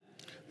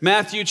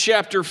Matthew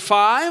chapter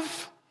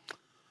 5.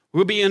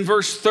 We'll be in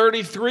verse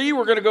 33.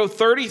 We're going to go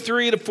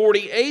 33 to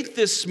 48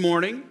 this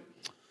morning.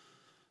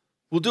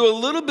 We'll do a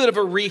little bit of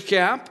a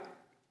recap.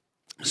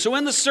 So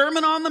in the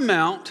Sermon on the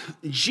Mount,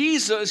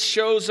 Jesus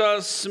shows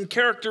us some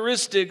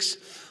characteristics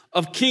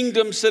of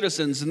kingdom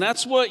citizens, and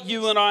that's what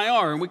you and I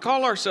are. And we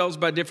call ourselves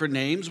by different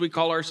names. We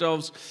call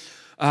ourselves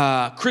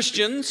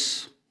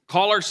Christians,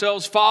 call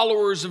ourselves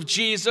followers of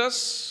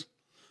Jesus,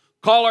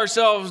 call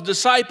ourselves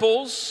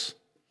disciples.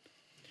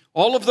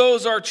 All of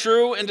those are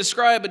true and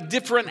describe a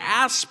different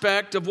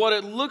aspect of what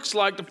it looks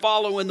like to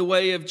follow in the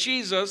way of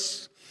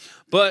Jesus.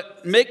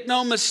 But make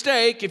no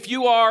mistake, if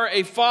you are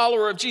a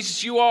follower of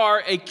Jesus, you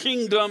are a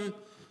kingdom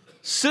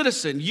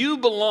citizen. You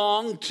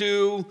belong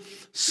to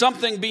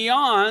something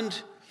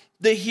beyond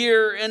the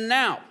here and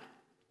now.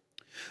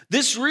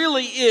 This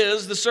really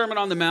is, the Sermon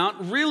on the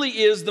Mount, really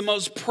is the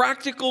most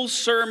practical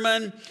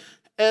sermon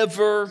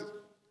ever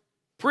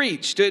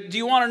preached. Do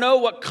you want to know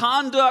what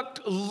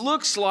conduct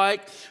looks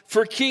like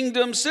for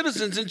kingdom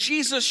citizens? And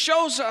Jesus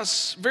shows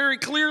us very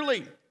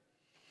clearly.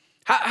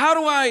 How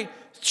do I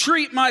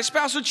treat my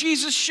spouse? So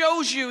Jesus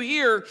shows you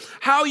here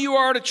how you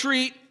are to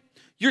treat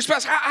your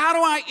spouse. How do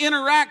I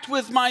interact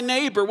with my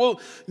neighbor?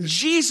 Well,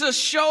 Jesus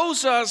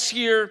shows us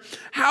here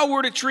how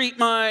we're to treat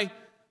my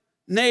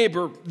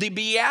neighbor. The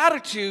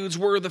Beatitudes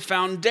were the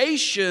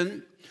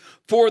foundation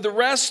for the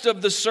rest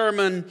of the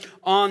Sermon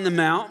on the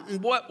Mount.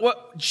 And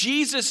what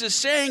Jesus is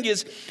saying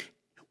is,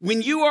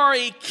 when you are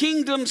a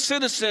kingdom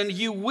citizen,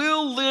 you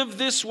will live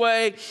this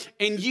way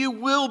and you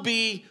will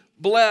be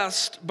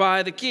blessed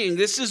by the King.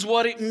 This is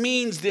what it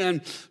means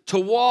then to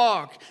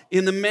walk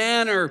in the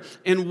manner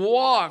and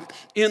walk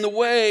in the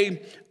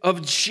way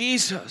of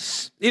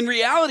Jesus. In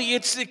reality,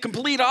 it's the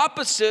complete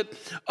opposite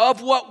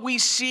of what we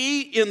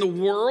see in the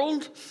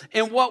world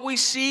and what we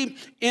see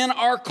in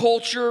our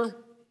culture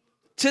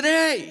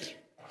today.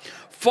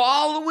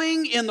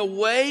 Following in the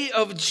way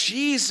of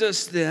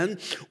Jesus, then,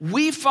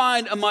 we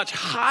find a much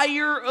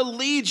higher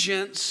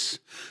allegiance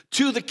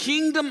to the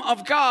kingdom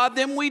of God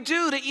than we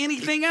do to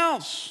anything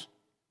else.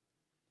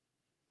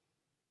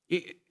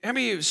 How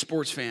many of you are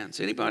sports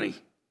fans? Anybody?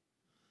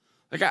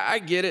 Like, I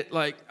get it.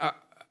 Like,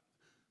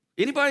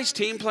 anybody's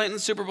team playing in the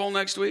Super Bowl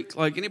next week?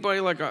 Like, anybody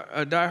like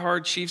a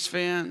diehard Chiefs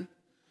fan?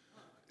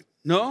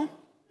 No?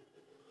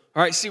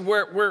 All right, see,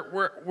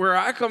 where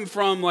I come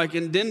from, like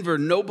in Denver,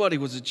 nobody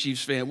was a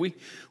Chiefs fan.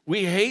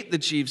 We hate the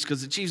Chiefs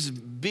because the Chiefs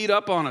beat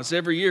up on us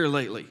every year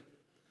lately.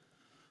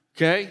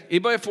 Okay?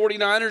 Anybody a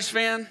 49ers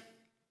fan?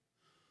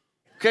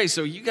 Okay,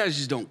 so you guys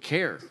just don't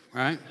care,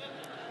 right?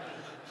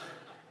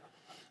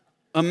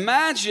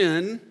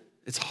 Imagine,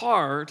 it's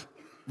hard,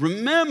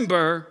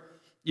 remember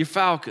your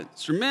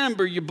Falcons,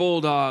 remember your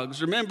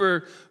Bulldogs,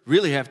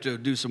 really have to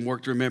do some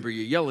work to remember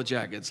your Yellow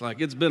Jackets.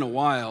 Like, it's been a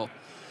while.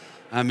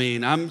 I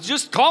mean, I'm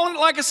just calling it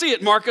like I see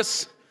it,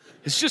 Marcus.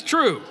 It's just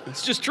true.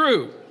 It's just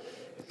true.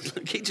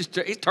 He's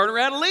turning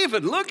around and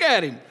leaving. Look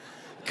at him.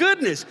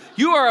 Goodness,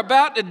 you are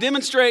about to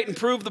demonstrate and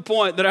prove the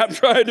point that I'm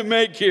trying to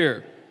make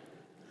here.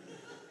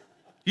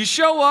 You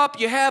show up,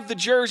 you have the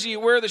jersey,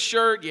 you wear the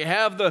shirt, you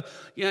have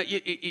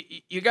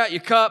you got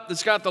your cup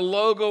that's got the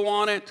logo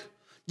on it.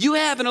 You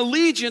have an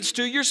allegiance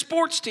to your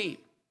sports team.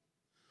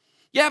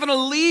 You have an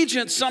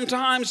allegiance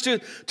sometimes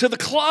to the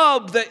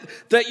club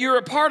that you're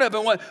a part of.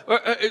 And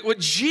what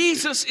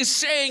Jesus is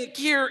saying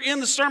here in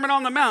the Sermon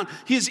on the Mount,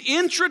 his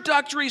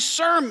introductory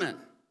sermon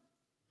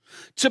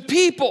to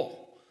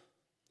people,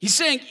 he's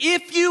saying,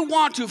 if you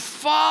want to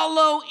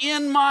follow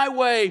in my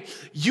way,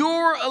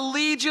 your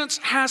allegiance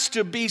has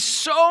to be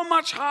so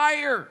much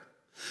higher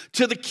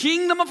to the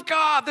kingdom of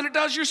God than it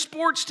does your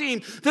sports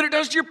team, than it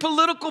does to your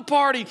political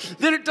party,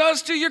 than it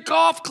does to your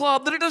golf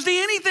club, than it does to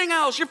anything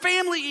else, your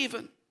family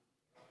even.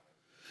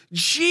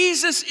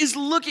 Jesus is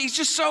looking,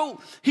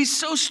 he's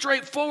so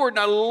straightforward, and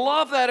I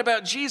love that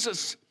about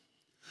Jesus.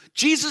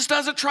 Jesus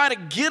doesn't try to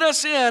get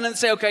us in and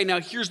say, okay, now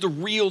here's the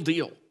real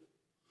deal.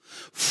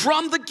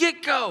 From the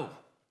get-go,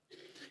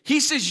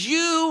 he says,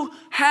 you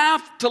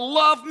have to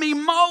love me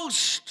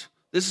most.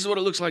 This is what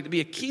it looks like to be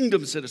a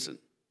kingdom citizen,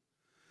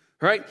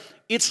 right?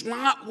 It's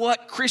not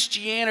what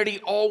Christianity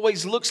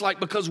always looks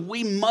like because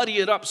we muddy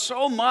it up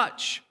so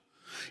much.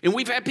 And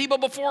we've had people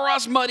before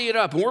us muddy it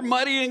up, and we're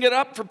muddying it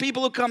up for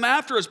people who come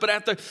after us. But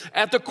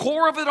at the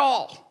core of it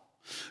all,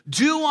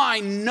 do I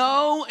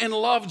know and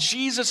love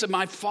Jesus? Am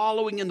I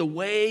following in the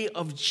way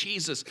of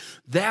Jesus?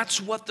 That's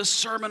what the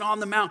Sermon on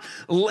the Mount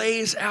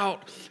lays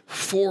out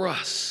for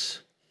us.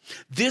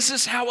 This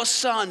is how a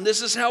son,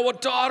 this is how a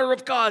daughter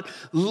of God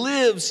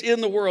lives in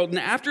the world. And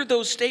after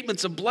those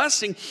statements of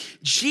blessing,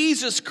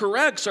 Jesus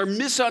corrects our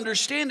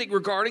misunderstanding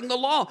regarding the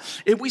law.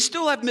 And we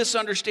still have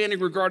misunderstanding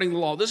regarding the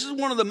law. This is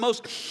one of the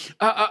most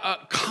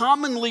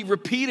commonly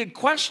repeated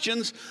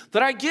questions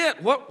that I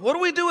get. What do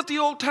we do with the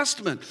Old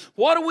Testament?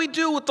 What do we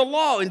do with the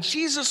law? And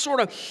Jesus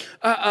sort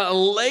of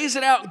lays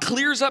it out and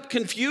clears up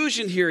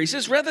confusion here. He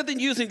says, rather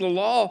than using the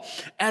law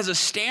as a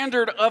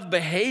standard of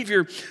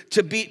behavior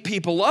to beat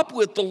people up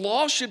with, the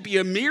law should be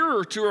a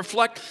mirror to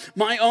reflect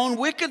my own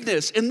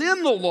wickedness. And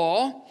then the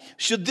law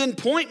should then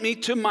point me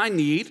to my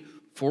need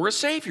for a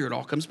Savior. It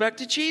all comes back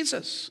to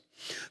Jesus.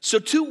 So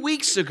 2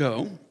 weeks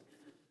ago,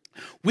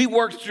 we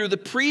worked through the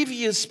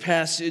previous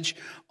passage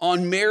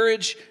on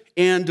marriage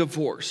and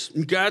divorce.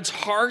 God's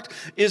heart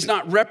is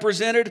not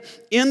represented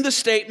in the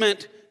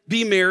statement,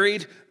 be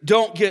married,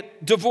 don't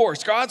get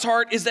divorced. God's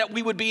heart is that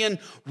we would be in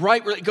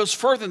right, it goes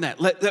further than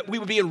that, that we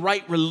would be in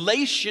right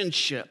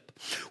relationship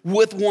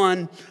with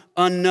one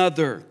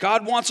another.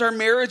 God wants our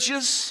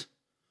marriages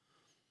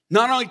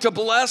not only to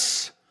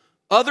bless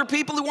other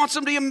people, He wants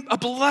them to be a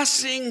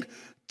blessing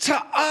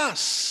to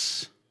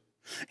us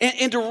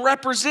and to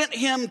represent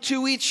Him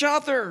to each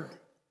other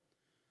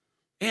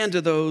and to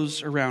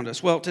those around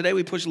us. Well, today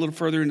we push a little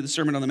further into the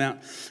Sermon on the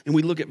Mount, and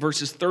we look at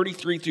verses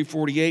 33 through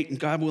 48, and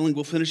God willing,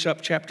 we'll finish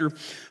up chapter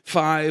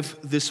 5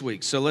 this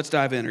week. So let's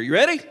dive in. Are you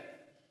ready?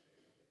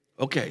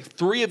 Okay,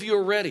 3 of you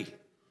are ready.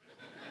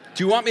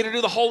 Do you want me to do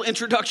the whole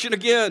introduction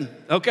again?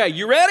 Okay,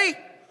 you ready?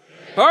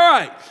 All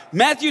right,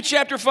 Matthew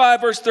chapter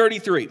 5, verse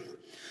 33.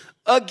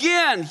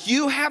 Again,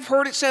 you have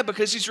heard it said,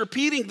 because he's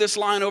repeating this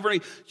line over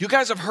and over. You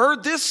guys have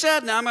heard this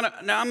said. Now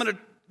I'm gonna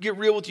get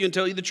real with you and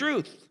tell you the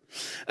truth.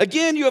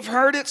 Again, you have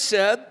heard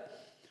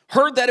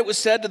that it was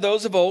said to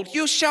those of old,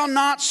 you shall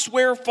not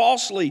swear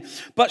falsely,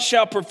 but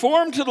shall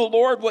perform to the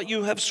Lord what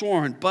you have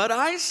sworn. But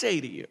I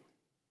say to you,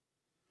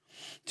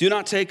 do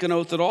not take an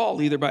oath at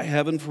all, either by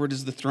heaven, for it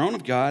is the throne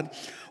of God,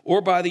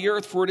 or by the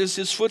earth, for it is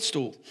His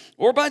footstool,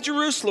 or by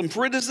Jerusalem,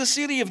 for it is the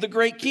city of the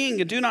great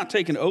King. And do not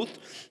take an oath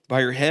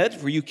by your head,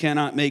 for you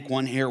cannot make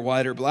one hair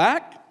white or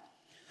black.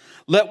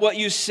 Let what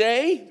you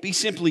say be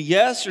simply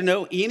yes or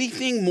no.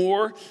 Anything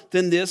more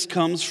than this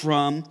comes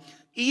from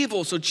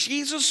evil. So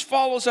Jesus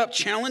follows up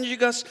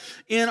challenging us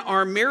in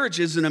our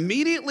marriages and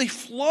immediately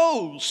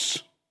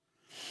flows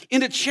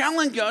into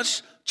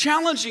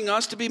challenging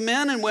us to be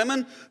men and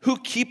women who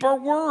keep our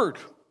word.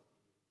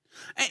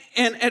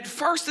 And at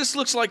first this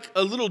looks like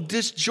a little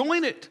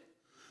disjointed,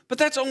 but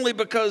that's only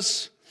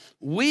because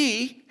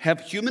we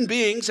human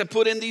beings have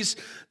put in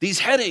these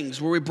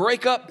headings where we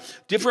break up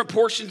different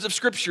portions of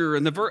Scripture.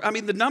 And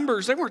the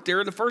numbers, they weren't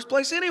there in the first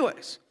place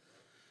anyways,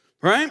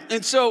 right?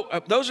 And so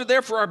those are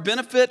there for our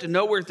benefit to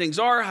know where things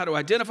are, how to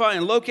identify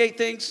and locate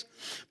things.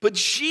 But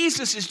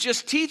Jesus is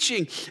just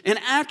teaching. And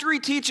after He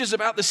teaches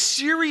about the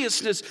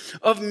seriousness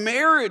of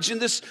marriage,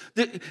 and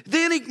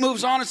then He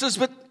moves on and says,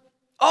 but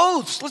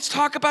oaths. Let's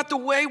talk about the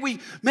way we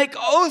make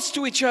oaths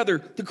to each other.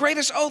 The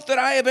greatest oath that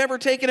I have ever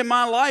taken in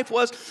my life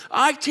was,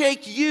 I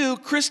take you,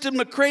 Kristen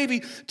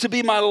McCravey, to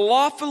be my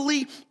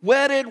lawfully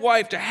wedded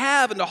wife, to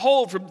have and to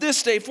hold from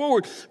this day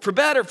forward, for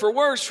better, for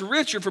worse, for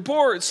richer, for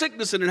poorer, in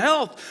sickness and in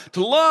health,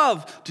 to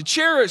love, to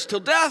cherish, till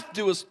death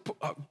do us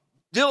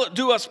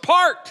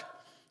part.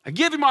 I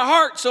give you my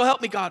heart, so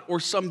help me God, or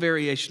some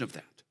variation of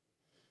that.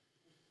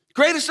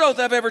 Greatest oath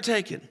I've ever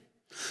taken.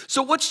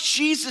 So what's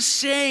Jesus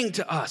saying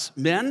to us,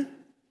 men?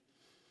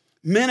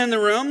 Men in the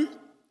room,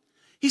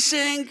 He's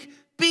saying,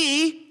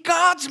 be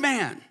God's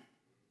man.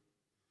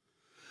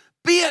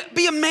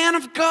 Be a man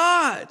of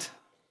God.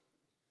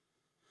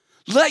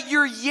 Let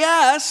your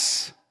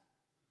yes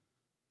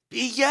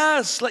be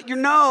yes. Let your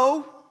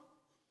no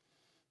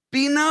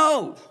be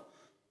no.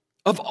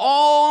 Of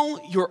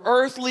all your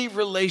earthly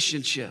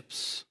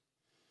relationships,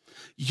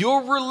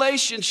 your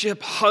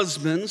relationship,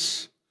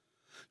 husbands,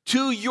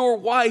 to your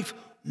wife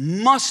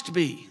must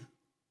be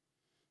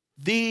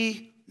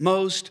the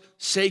most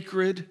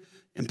sacred,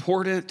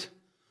 important,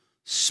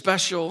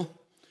 special,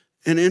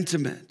 and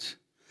intimate.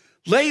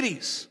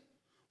 Ladies,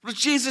 what is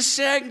Jesus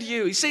saying to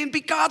you? He's saying, be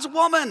God's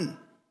woman.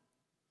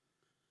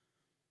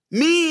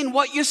 Mean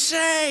what you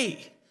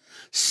say.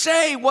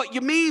 Say what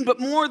you mean, but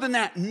more than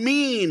that,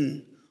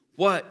 mean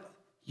what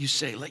you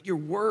say. Let your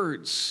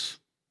words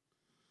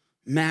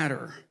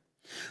matter.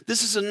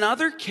 This is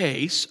another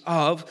case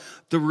of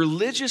the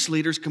religious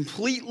leaders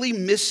completely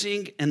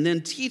missing and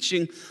then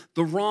teaching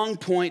the wrong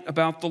point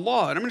about the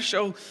law. And I'm going to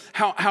show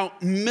how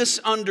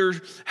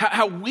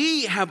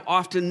we have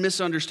often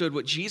misunderstood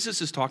what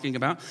Jesus is talking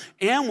about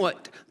and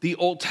what the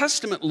Old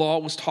Testament law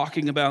was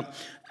talking about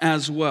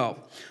as well.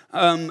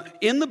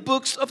 In the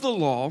books of the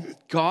law,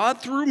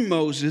 God, through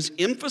Moses,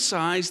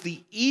 emphasized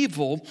the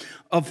evil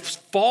of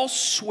false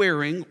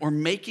swearing or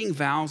making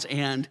vows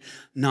and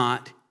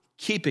not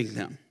keeping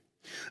them.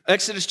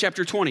 Exodus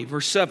chapter 20,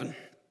 verse 7.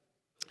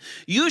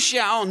 You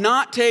shall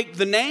not take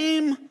the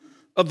name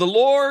of the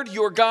Lord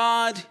your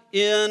God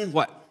in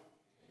what?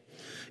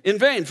 In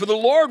vain. For the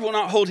Lord will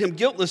not hold him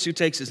guiltless who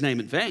takes his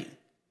name in vain.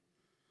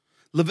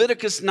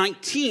 Leviticus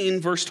 19,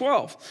 verse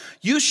 12.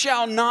 You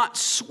shall not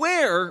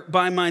swear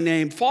by my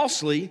name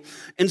falsely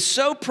and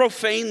so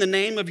profane the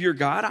name of your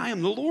God. I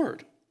am the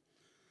Lord.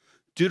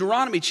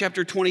 Deuteronomy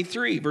chapter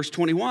 23, verse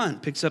 21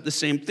 picks up the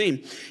same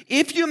theme.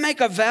 If you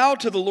make a vow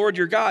to the Lord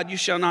your God, you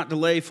shall not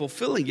delay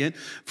fulfilling it,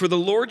 for the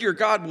Lord your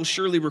God will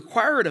surely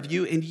require it of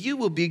you, and you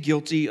will be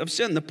guilty of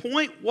sin. The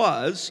point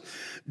was,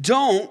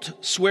 don't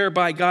swear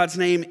by God's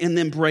name and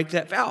then break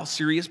that vow.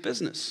 Serious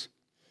business.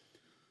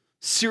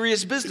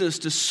 Serious business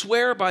to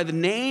swear by the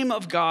name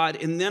of God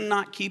and then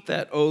not keep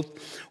that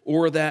oath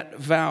or that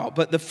vow.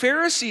 But the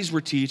Pharisees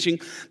were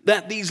teaching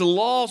that these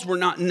laws were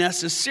not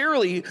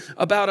necessarily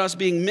about us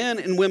being men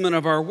and women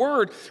of our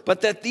word,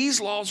 but that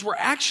these laws were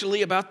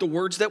actually about the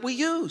words that we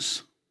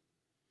use.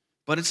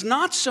 But it's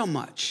not so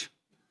much.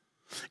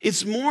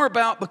 It's more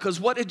about, because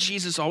what did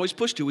Jesus always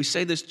push to? We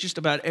say this just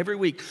about every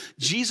week.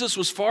 Jesus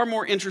was far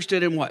more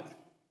interested in what?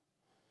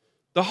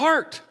 The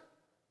heart.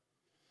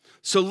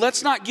 So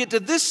let's not get to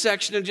this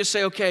section and just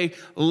say, okay,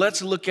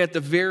 let's look at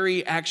the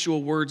very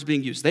actual words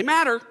being used. They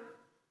matter,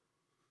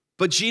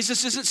 but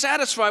Jesus isn't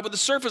satisfied with the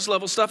surface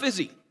level stuff, is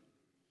he?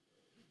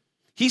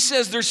 He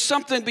says there's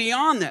something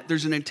beyond that.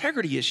 There's an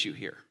integrity issue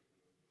here.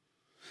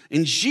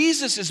 And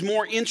Jesus is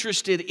more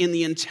interested in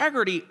the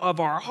integrity of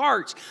our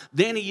hearts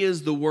than he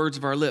is the words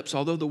of our lips,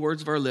 although the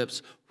words of our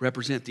lips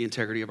represent the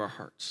integrity of our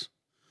hearts.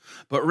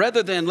 But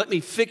rather than let me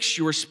fix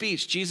your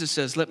speech, Jesus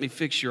says, let me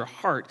fix your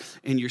heart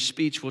and your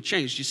speech will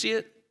change. Do you see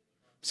it?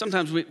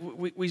 Sometimes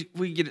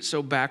we get it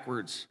so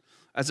backwards.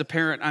 As a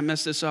parent, I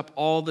mess this up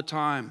all the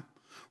time,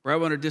 where I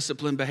want to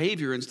discipline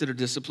behavior instead of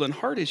discipline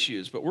heart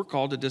issues. But we're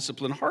called to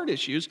discipline heart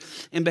issues,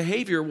 and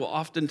behavior will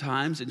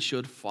oftentimes and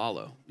should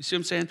follow. You see what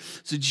I'm saying?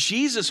 So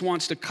Jesus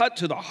wants to cut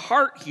to the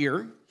heart here.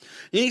 And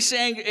he's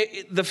saying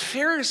the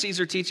Pharisees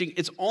are teaching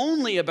it's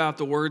only about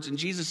the words, and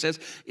Jesus says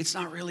it's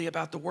not really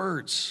about the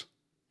words.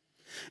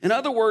 In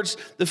other words,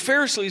 the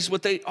Pharisees,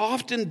 what they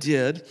often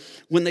did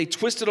when they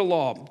twisted a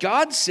law,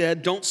 God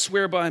said, don't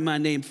swear by my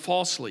name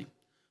falsely.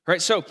 All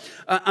right, so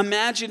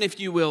imagine, if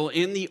you will,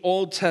 in the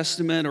Old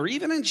Testament or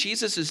even in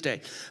Jesus'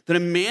 day, that a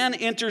man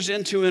enters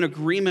into an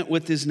agreement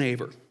with his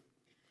neighbor.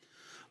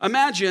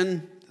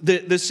 Imagine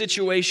the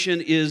situation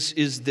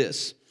is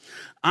this.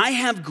 I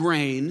have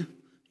grain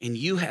and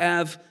you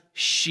have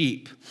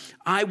sheep.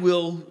 I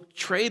will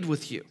trade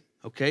with you.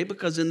 Okay,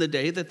 because in the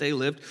day that they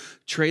lived,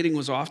 trading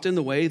was often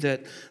the way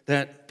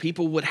that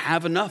people would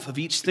have enough of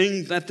each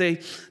thing that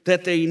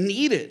they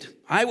needed.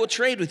 I will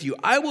trade with you.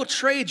 I will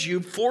trade you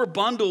 4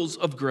 bundles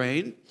of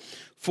grain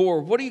for,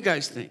 what do you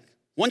guys think?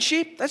 1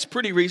 sheep? That's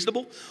pretty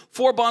reasonable.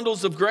 4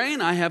 bundles of grain.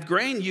 I have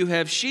grain, you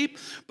have sheep,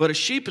 but a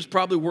sheep is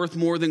probably worth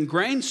more than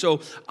grain. So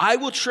I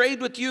will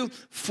trade with you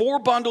 4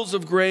 bundles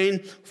of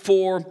grain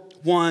for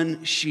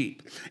 1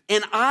 sheep.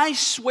 And I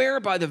swear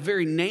by the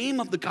very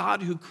name of the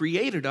God who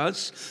created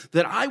us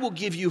that I will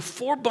give you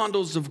 4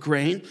 bundles of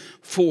grain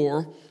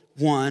for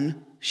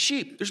 1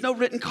 sheep. There's no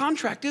written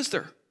contract, is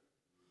there?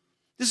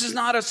 This is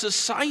not a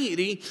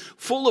society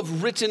full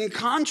of written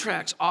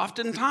contracts.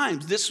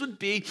 Oftentimes, this would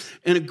be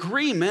an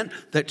agreement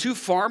that 2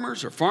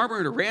 farmers, or farmer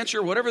and a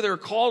rancher, whatever they were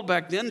called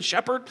back then,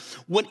 shepherd,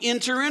 would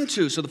enter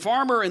into. So the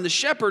farmer and the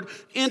shepherd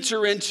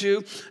enter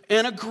into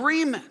an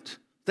agreement.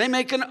 They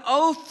make an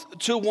oath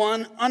to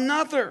one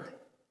another.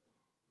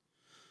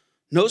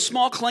 No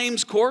small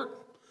claims court.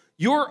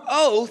 Your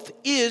oath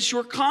is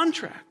your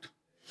contract.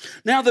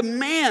 Now, the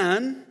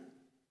man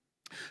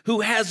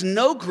who has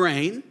no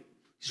grain,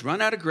 he's run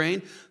out of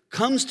grain,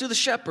 comes to the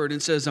shepherd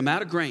and says, I'm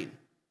out of grain.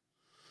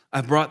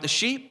 I've brought the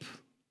sheep.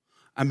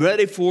 I'm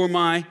ready for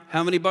my,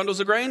 how many bundles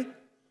of grain?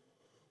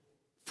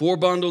 4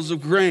 bundles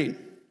of grain.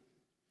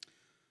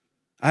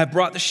 I have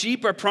brought the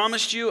sheep I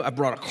promised you. I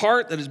brought a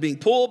cart that is being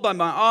pulled by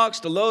my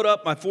ox to load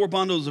up my 4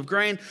 bundles of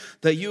grain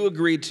that you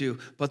agreed to.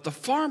 But the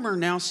farmer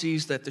now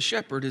sees that the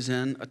shepherd is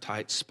in a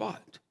tight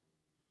spot.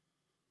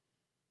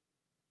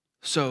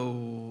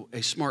 So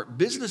a smart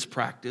business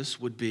practice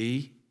would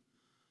be,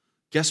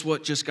 guess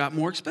what just got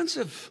more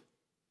expensive?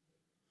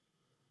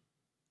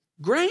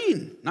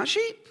 Grain, not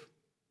sheep.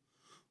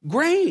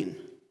 Grain.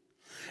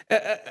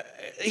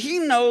 He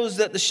knows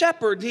that the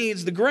shepherd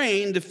needs the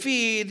grain to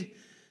feed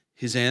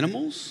his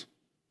animals,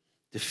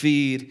 to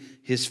feed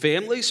his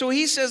family. So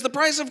he says, the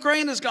price of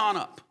grain has gone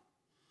up.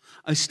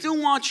 I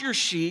still want your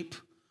sheep,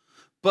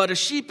 but a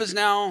sheep is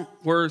now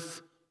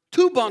worth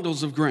 2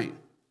 bundles of grain.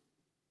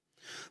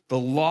 The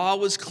law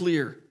was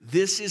clear.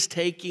 This is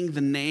taking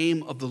the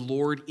name of the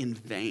Lord in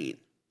vain.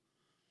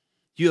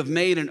 You have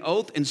made an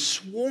oath and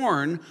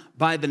sworn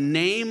by the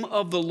name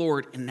of the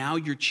Lord, and now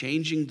you're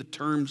changing the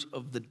terms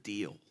of the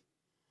deal.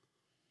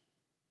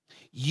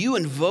 You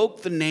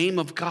invoked the name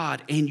of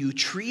God and you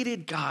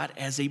treated God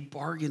as a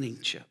bargaining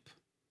chip.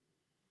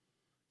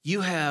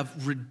 You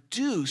have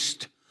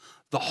reduced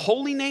the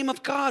holy name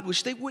of God,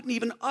 which they wouldn't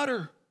even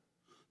utter.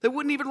 They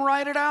wouldn't even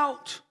write it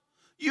out.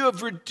 You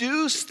have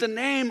reduced the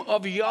name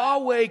of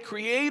Yahweh,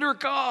 Creator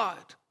God,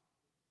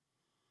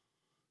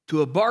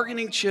 to a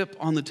bargaining chip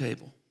on the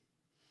table.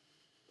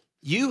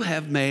 You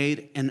have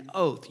made an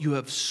oath. You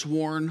have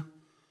sworn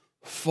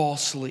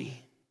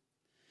falsely.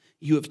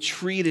 You have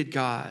treated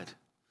God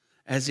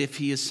as if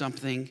he is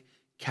something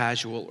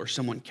casual or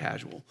someone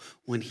casual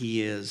when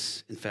he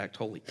is, in fact,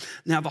 holy.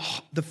 Now,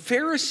 the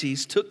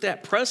Pharisees took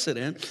that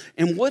precedent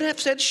and would have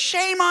said,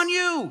 shame on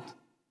you.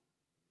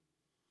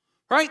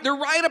 Right? They're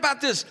right about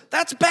this.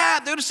 That's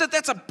bad. They would have said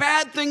that's a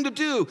bad thing to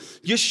do.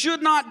 You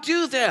should not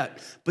do that.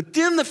 But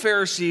then the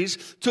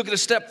Pharisees took it a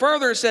step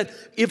further and said,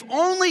 if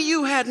only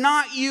you had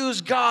not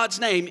used God's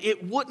name,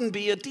 it wouldn't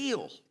be a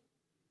deal.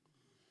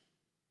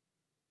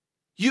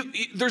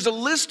 There's a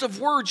list of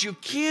words you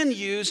can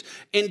use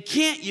and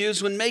can't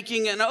use when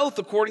making an oath,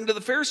 according to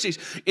the Pharisees.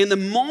 In the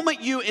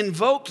moment you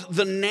invoked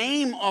the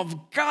name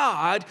of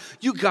God,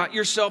 you got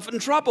yourself in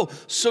trouble.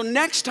 So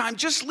next time,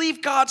 just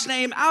leave God's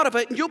name out of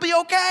it and you'll be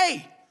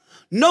okay.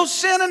 No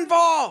sin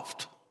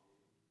involved.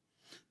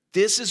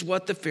 This is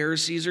what the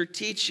Pharisees are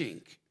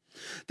teaching.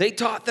 They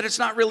taught that it's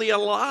not really a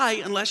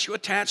lie unless you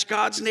attach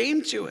God's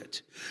name to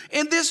it.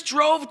 And this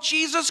drove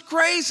Jesus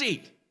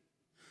crazy.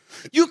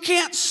 You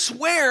can't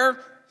swear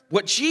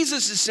what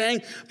Jesus is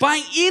saying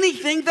by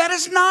anything that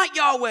is not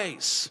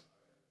Yahweh's.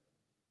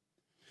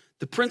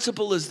 The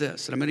principle is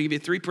this, and I'm going to give you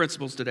 3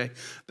 principles today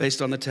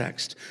based on the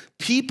text.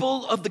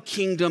 People of the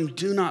kingdom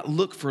do not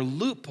look for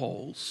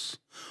loopholes.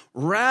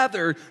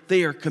 Rather,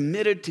 they are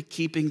committed to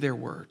keeping their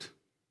word.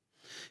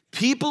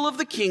 People of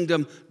the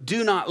kingdom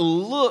do not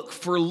look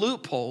for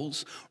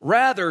loopholes.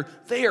 Rather,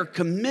 they are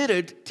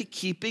committed to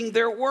keeping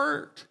their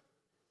word.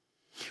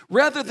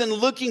 Rather than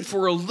looking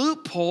for a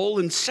loophole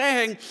and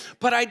saying,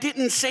 but I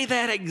didn't say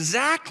that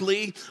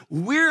exactly,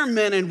 we're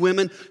men and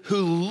women who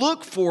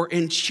look for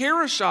and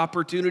cherish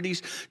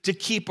opportunities to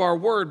keep our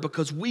word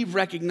because we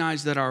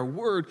recognize that our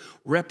word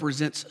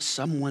represents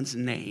someone's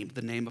name,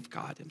 the name of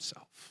God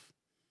himself.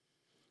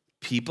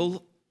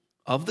 People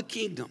of the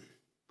kingdom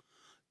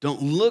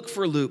don't look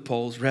for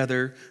loopholes,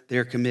 rather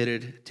they're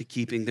committed to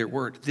keeping their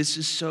word. This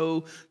is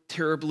so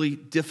terribly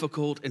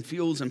difficult and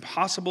feels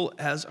impossible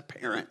as a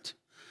parent.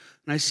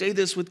 And I say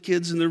this with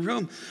kids in the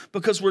room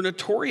because we're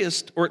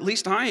notorious, or at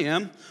least I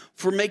am,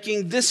 for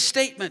making this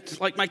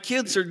statement. Like my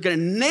kids are going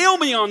to nail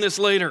me on this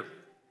later.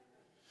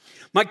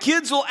 My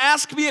kids will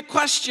ask me a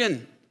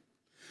question.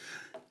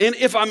 And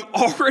if I'm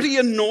already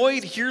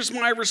annoyed, here's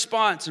my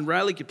response. And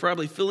Riley could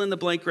probably fill in the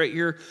blank right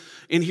here.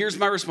 And here's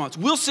my response.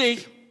 We'll see.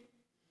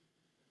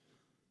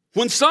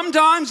 When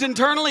sometimes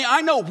internally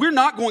I know we're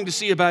not going to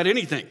see about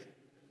anything.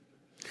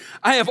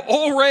 I have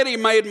already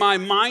made my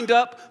mind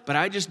up, but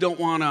I just don't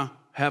want to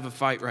have a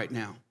fight right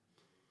now.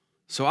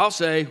 So I'll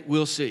say,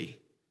 we'll see.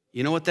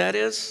 You know what that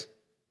is?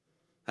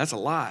 That's a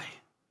lie.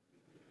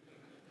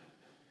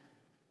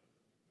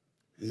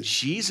 And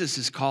Jesus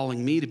is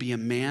calling me to be a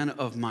man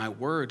of my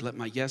word. Let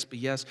my yes be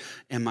yes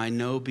and my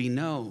no be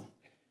no.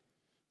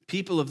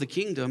 People of the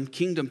kingdom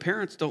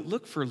parents don't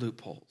look for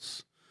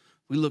loopholes.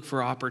 We look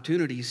for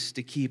opportunities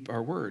to keep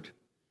our word.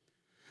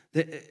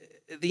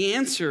 The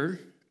answer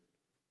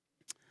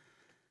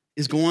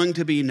is going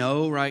to be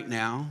no right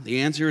now. The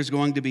answer is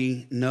going to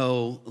be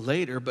no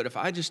later. But if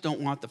I just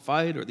don't want the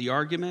fight or the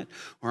argument,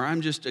 or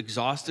I'm just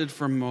exhausted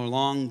from a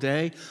long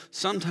day,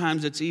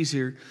 sometimes it's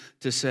easier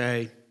to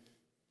say,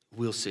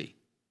 we'll see.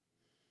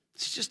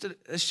 It's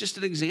just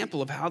an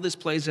example of how this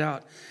plays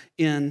out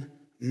in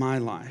my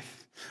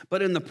life.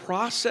 But in the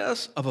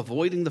process of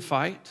avoiding the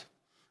fight,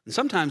 and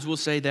sometimes we'll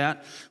say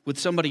that with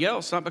somebody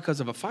else, not because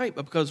of a fight,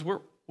 but because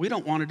we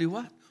don't want to do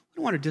what? We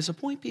don't want to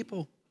disappoint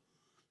people.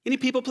 Any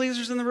people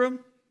pleasers in the room?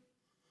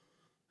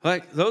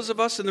 Like those of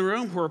us in the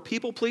room who are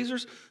people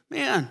pleasers,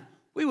 man,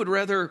 we would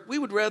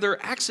rather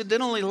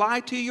accidentally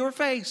lie to your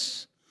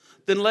face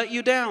than let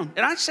you down.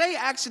 And I say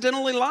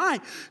accidentally lie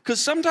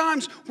because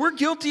sometimes we're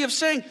guilty of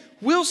saying,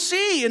 we'll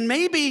see, and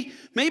maybe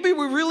we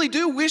really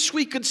do wish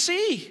we could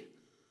see.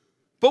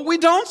 But we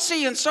don't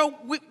see, and so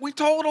we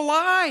told a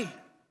lie.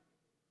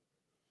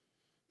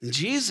 And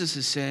Jesus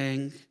is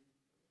saying,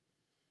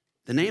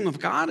 the name of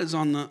God is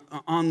on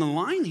the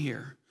line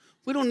here.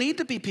 We don't need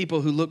to be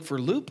people who look for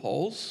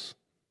loopholes.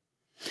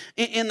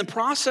 In the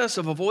process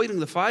of avoiding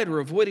the fight or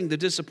avoiding the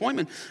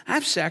disappointment,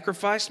 I've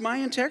sacrificed my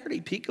integrity.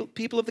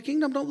 People of the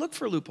kingdom don't look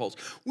for loopholes.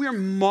 We're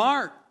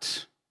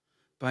marked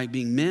by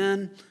being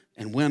men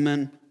and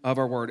women of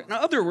our word. In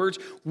other words,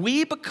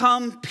 we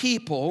become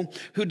people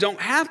who don't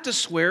have to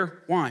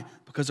swear. Why?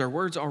 Because our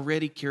words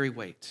already carry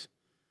weight.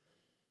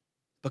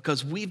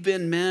 Because we've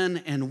been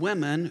men and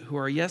women who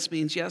our yes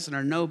means yes and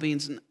our no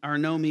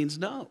means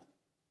no.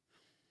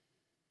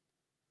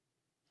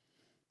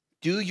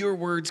 Do your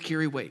words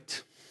carry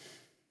weight?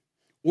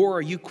 Or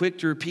are you quick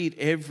to repeat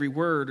every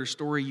word or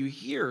story you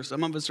hear?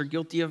 Some of us are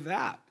guilty of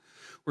that.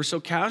 We're so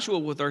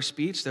casual with our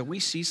speech that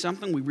we see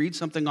something, we read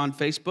something on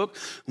Facebook,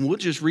 and we'll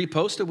just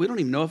repost it. We don't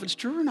even know if it's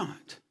true or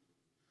not.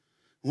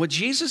 What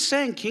Jesus is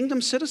saying,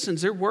 kingdom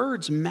citizens, their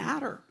words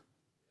matter.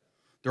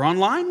 Their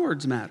online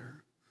words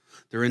matter.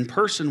 Their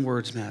in-person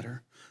words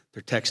matter.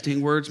 Their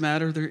texting words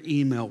matter. Their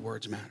email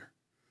words matter.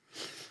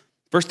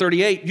 Verse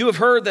 38, you have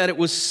heard that it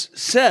was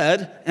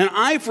said, an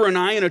eye for an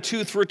eye and a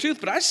tooth for a tooth.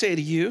 But I say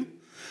to you,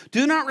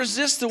 do not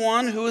resist the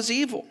one who is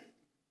evil.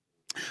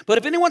 But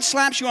if anyone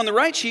slaps you on the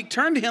right cheek,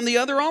 turn to him the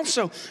other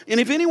also. And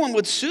if anyone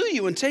would sue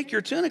you and take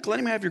your tunic,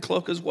 let him have your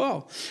cloak as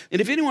well. And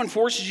if anyone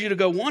forces you to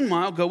go 1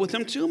 mile, go with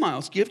him 2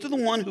 miles. Give to the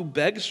one who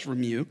begs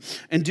from you,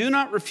 and do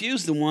not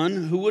refuse the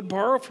one who would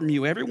borrow from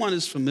you. Everyone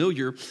is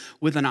familiar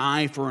with an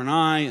eye for an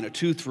eye and a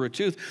tooth for a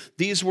tooth.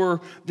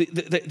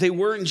 They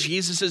were in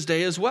Jesus'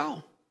 day as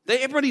well.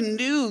 Everybody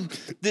knew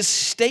this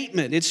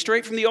statement. It's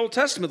straight from the Old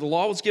Testament. The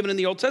law was given in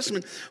the Old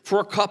Testament for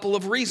a couple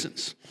of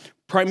reasons.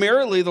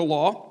 Primarily, the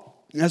law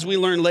as we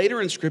learn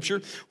later in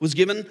Scripture, was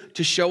given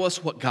to show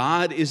us what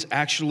God is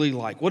actually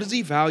like. What does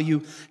he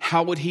value?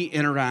 How would he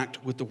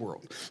interact with the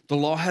world? The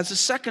law has a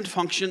second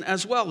function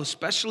as well,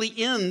 especially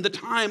in the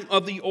time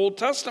of the Old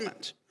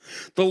Testament.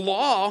 The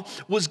law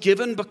was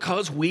given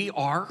because we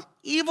are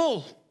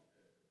evil.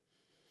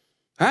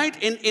 Right?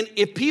 And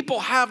if people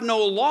have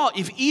no law,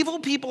 if evil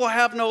people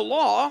have no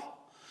law,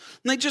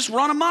 they just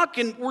run amok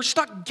and we're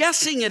stuck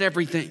guessing at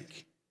everything.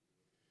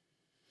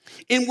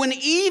 And when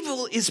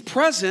evil is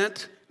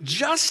present,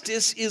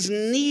 justice is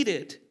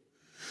needed.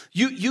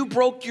 You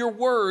broke your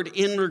word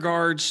in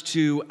regards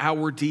to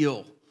our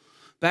deal.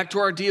 Back to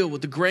our deal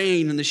with the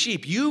grain and the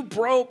sheep. You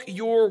broke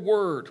your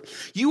word.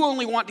 You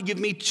only want to give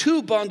me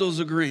 2 bundles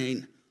of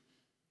grain.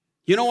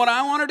 You know what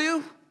I want to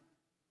do?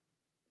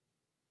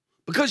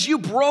 Because you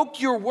broke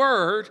your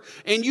word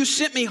and you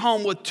sent me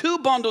home with 2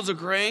 bundles of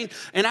grain,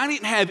 and I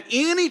didn't have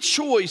any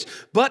choice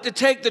but to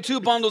take the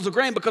 2 bundles of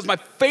grain because my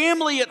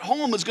family at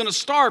home is going to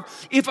starve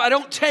if I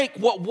don't take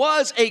what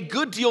was a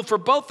good deal for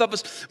both of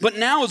us, but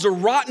now is a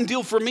rotten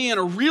deal for me and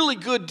a really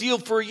good deal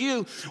for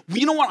you.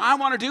 You know what I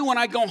want to do when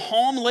I go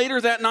home later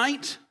that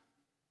night?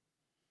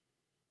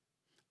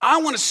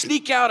 I want to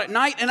sneak out at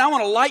night and I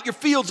want to light your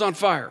fields on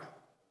fire.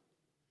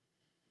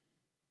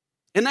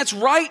 And that's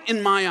right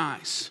in my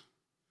eyes.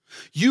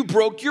 You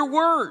broke your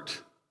word.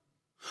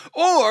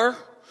 Or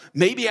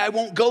maybe I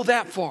won't go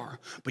that far,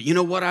 but you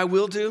know what I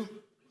will do?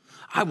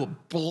 I will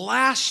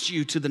blast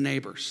you to the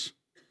neighbors.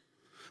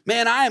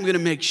 Man, I am going to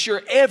make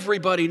sure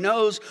everybody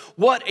knows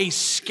what a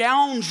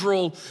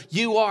scoundrel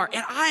you are.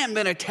 And I am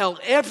going to tell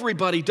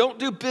everybody, don't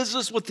do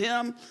business with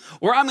him.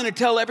 Or I'm going to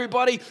tell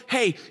everybody,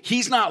 hey,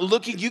 he's not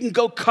looking. You can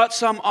go cut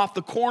some off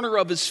the corner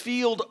of his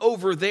field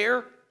over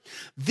there.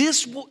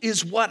 This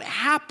is what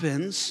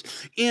happens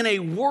in a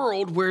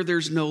world where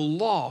there's no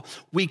law.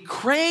 We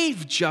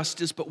crave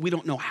justice, but we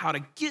don't know how to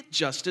get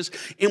justice.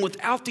 And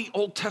without the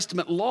Old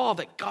Testament law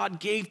that God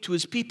gave to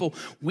his people,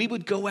 they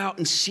would go out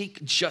and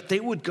seek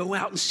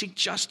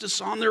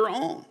justice on their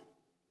own.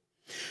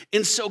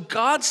 And so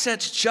God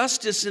sets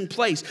justice in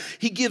place.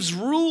 He gives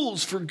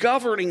rules for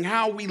governing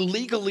how we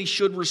legally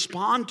should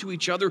respond to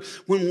each other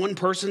when one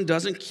person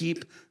doesn't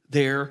keep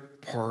their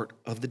part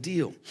of the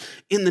deal.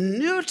 In the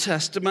New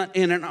Testament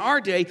and in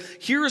our day,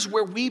 here's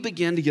where we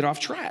begin to get off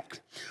track.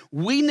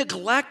 We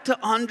neglect to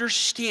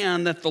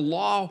understand that the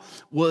law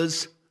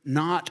was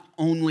not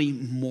only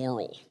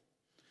moral.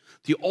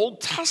 The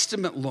Old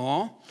Testament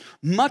law,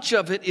 much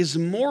of it is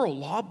moral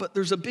law, but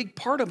there's a big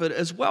part of it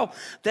as well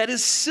that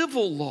is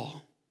civil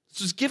law.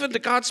 This was given to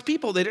God's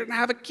people. They didn't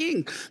have a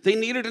king. They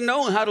needed to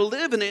know how to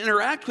live and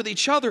interact with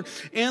each other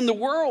and the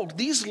world.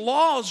 These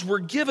laws were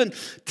given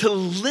to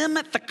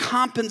limit the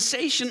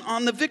compensation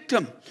on the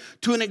victim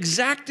to an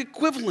exact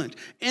equivalent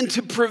and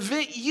to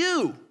prevent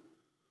you.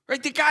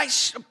 Right? The guy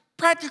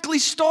practically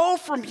stole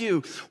from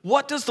you.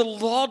 What does the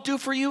law do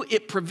for you?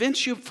 It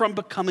prevents you from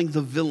becoming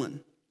the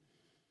villain.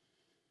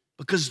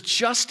 Because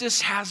justice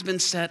has been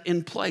set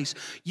in place.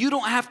 You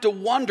don't have to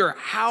wonder,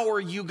 how are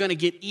you going to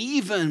get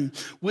even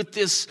with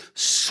this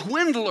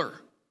swindler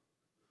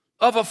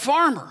of a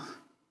farmer?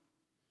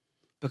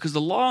 Because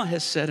the law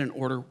has set in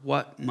order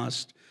what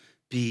must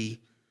be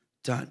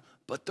done.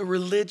 But the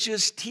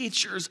religious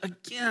teachers,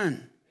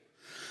 again,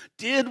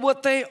 did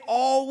what they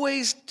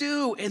always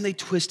do, and they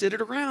twisted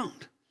it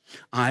around.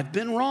 I've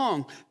been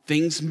wrong.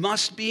 Things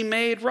must be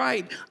made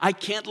right. I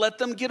can't let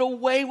them get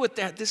away with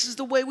that. This is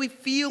the way we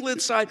feel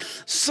inside.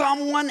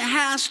 Someone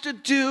has to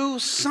do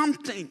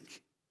something.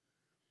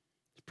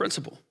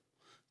 Principle.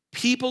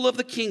 People of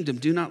the kingdom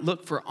do not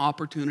look for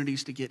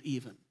opportunities to get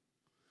even.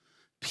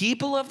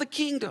 People of the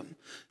kingdom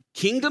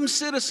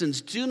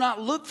citizens do not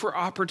look for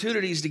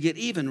opportunities to get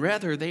even.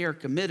 Rather, they are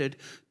committed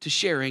to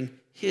sharing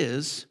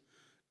his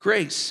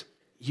grace.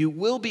 You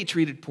will be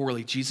treated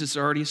poorly. Jesus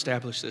already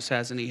established this,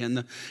 hasn't he,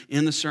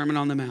 in the Sermon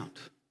on the Mount.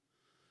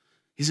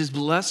 He says,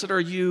 blessed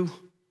are you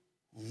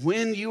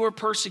when you are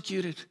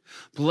persecuted.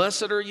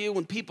 Blessed are you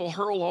when people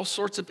hurl all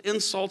sorts of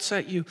insults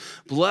at you.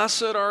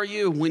 Blessed are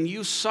you when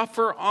you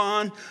suffer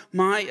on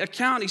my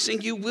account. He's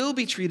saying you will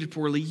be treated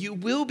poorly. You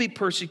will be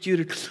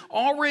persecuted.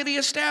 Already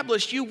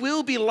established. You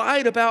will be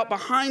lied about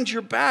behind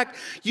your back.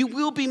 You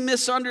will be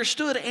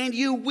misunderstood. And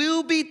you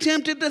will be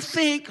tempted to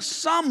think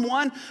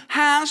someone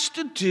has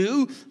to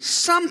do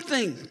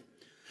something.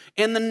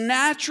 And the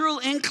natural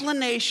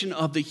inclination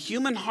of the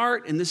human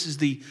heart, and this is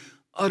the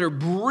utter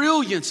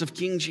brilliance of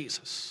King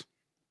Jesus,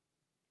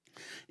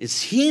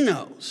 is he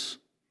knows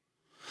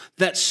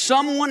that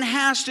someone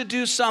has to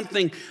do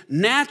something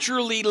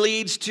naturally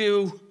leads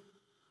to,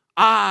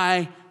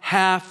 I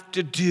have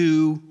to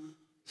do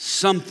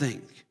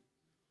something.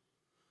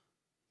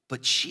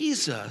 But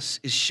Jesus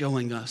is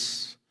showing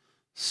us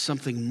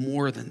something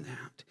more than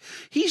that.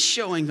 He's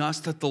showing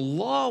us that the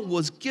law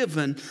was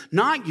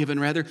not given,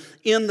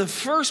 in the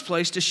first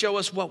place to show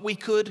us what we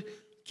could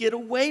get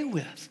away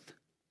with.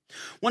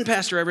 One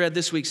pastor I read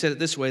this week said it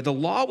this way: the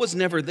law was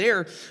never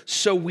there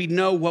so we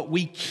know what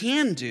we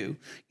can do.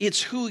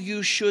 It's who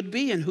you should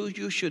be, and who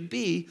you should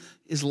be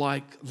is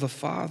like the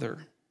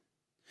Father.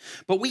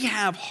 But we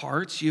have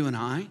hearts, you and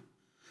I,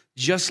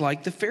 just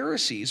like the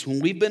Pharisees. When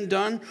we've been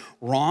done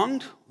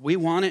wronged, we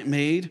want it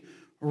made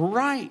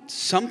right.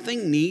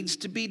 Something needs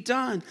to be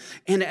done.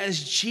 And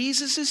as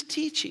Jesus is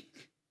teaching,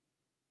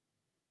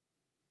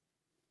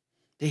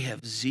 they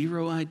have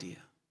zero idea.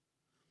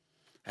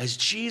 As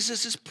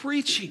Jesus is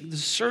preaching the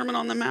Sermon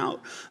on the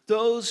Mount,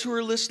 those who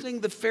are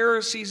listening, the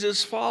Pharisees,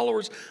 his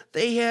followers,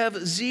 they have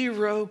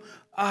zero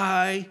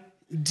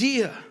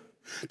idea.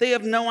 They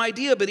have no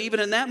idea, but even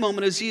in that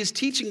moment, as he is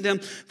teaching them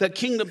that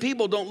kingdom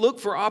people don't look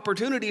for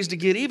opportunities to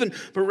get even,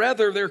 but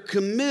rather they're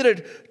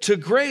committed to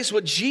grace.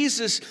 What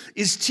Jesus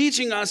is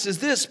teaching us is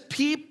this: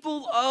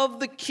 people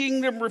of the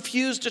kingdom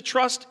refuse to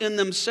trust in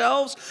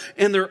themselves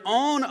and their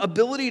own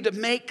ability to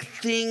make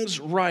things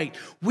right.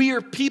 We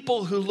are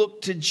people who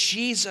look to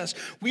Jesus.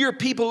 We are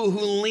people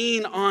who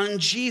lean on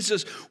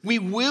Jesus. We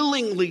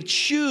willingly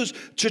choose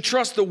to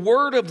trust the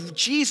word of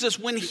Jesus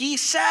when he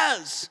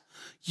says,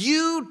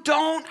 you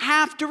don't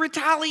have to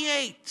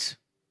retaliate.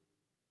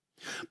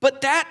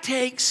 But that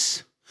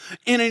takes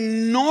an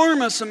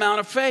enormous amount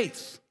of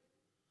faith,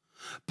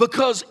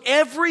 because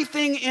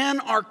everything in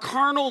our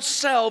carnal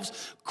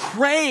selves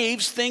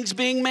craves things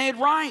being made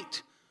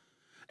right.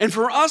 And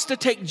for us to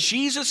take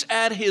Jesus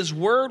at his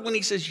word when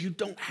he says you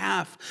don't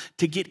have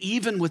to get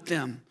even with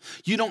them,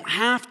 you don't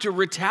have to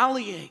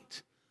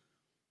retaliate,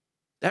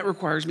 that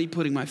requires me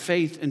putting my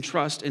faith and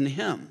trust in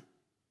him.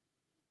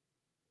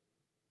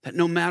 That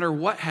no matter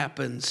what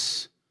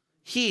happens,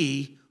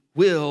 he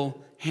will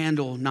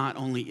handle not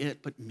only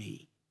it, but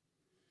me.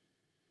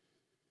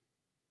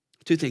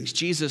 Two things.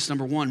 Jesus,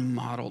 number one,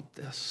 modeled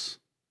this.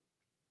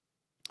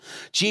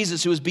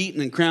 Jesus, who was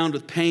beaten and crowned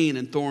with pain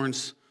and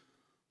thorns,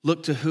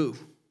 looked to who?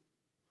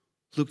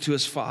 Looked to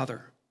his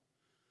Father.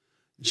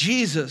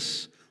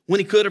 Jesus,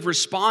 when he could have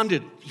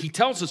responded, he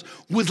tells us,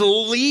 with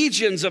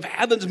legions of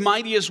heaven's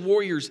mightiest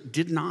warriors,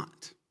 did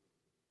not.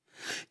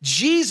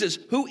 Jesus,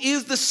 who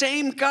is the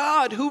same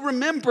God who,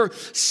 remember,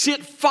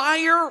 sent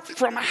fire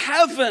from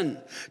heaven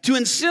to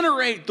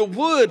incinerate the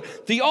wood,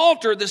 the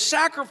altar, the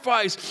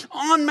sacrifice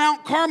on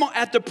Mount Carmel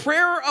at the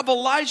prayer of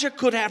Elijah,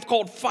 could have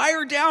called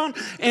fire down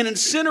and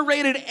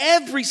incinerated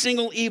every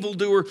single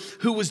evildoer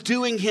who was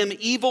doing him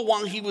evil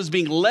while he was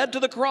being led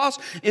to the cross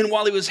and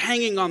while he was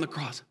hanging on the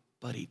cross.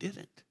 But he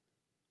didn't.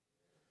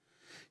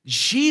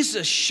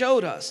 Jesus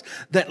showed us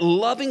that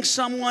loving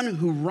someone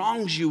who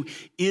wrongs you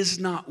is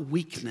not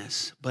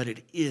weakness, but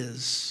it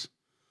is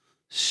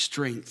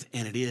strength,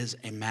 and it is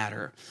a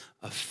matter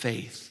of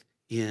faith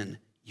in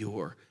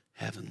your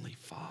heavenly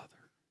Father.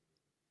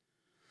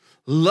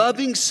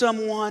 Loving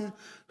someone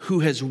who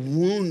has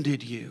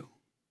wounded you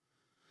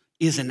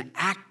is an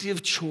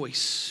active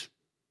choice.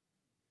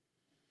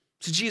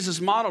 So Jesus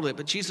modeled it,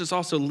 but Jesus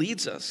also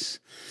leads us.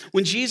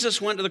 When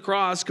Jesus went to the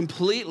cross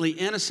completely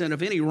innocent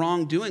of any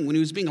wrongdoing, when he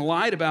was being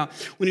lied about,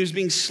 when he was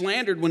being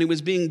slandered, when he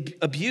was being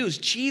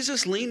abused,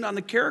 Jesus leaned on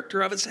the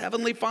character of his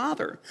heavenly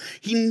Father.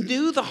 He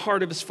knew the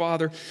heart of his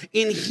Father,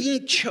 and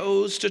he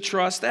chose to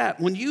trust that.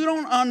 When you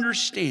don't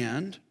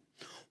understand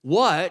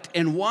what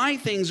and why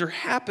things are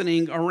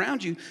happening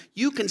around you,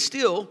 you can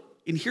still,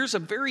 and here's a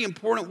very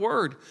important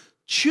word,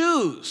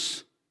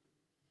 choose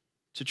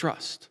to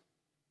trust.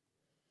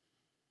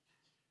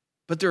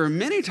 But there are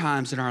many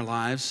times in our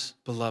lives,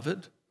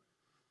 beloved,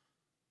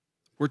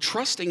 where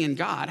trusting in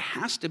God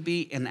has to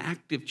be an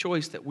active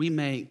choice that we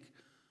make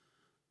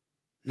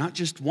not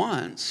just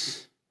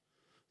once,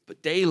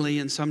 but daily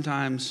and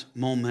sometimes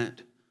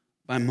moment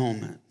by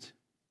moment.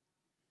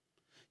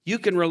 You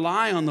can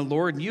rely on the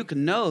Lord and you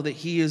can know that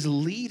he is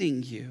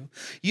leading you.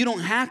 You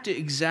don't have to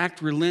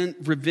exact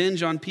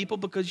revenge on people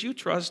because you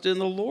trust in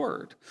the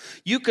Lord.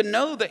 You can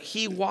know that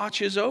he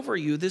watches over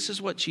you. This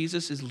is what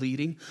Jesus is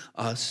leading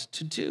us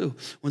to do.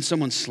 When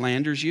someone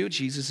slanders you,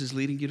 Jesus is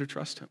leading you to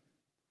trust him.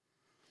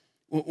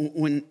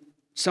 When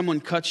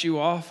someone cuts you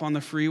off on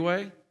the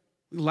freeway,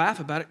 we laugh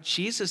about it.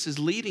 Jesus is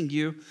leading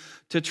you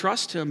to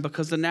trust him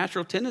because the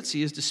natural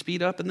tendency is to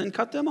speed up and then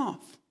cut them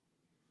off.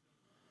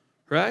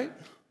 Right?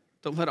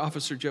 Don't let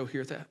Officer Joe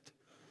hear that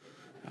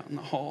out in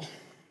the hall.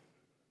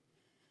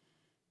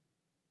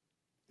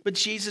 But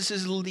Jesus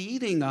is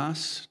leading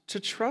us to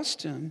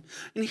trust him.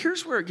 And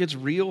here's where it gets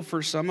real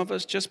for some of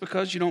us. Just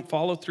because you don't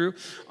follow through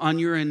on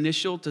your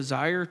initial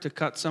desire to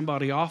cut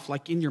somebody off,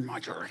 like in your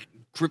mind, you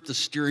grip the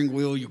steering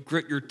wheel, you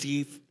grit your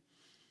teeth.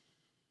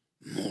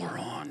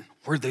 Moron,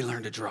 where'd they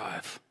learn to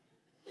drive?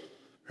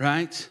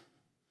 Right?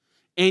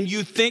 And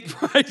you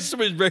think, right,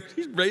 somebody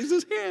raised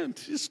his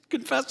hand, just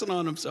confessing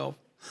on himself.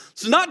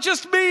 It's not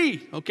just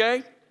me,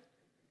 okay?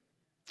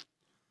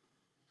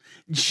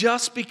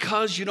 Just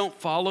because you don't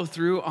follow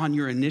through on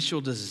your initial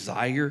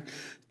desire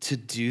to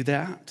do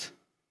that,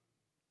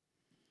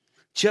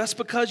 just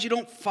because you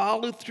don't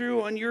follow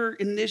through on your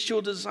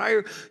initial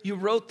desire, you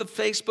wrote the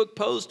Facebook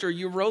post or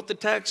you wrote the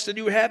text and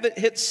you haven't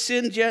hit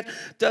send yet,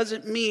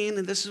 doesn't mean,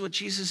 and this is what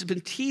Jesus has been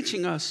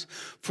teaching us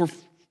for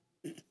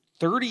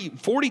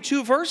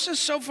 42 verses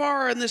so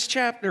far in this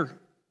chapter,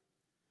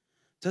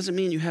 doesn't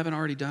mean you haven't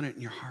already done it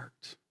in your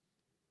heart.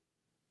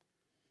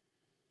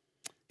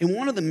 And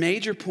one of the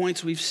major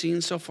points we've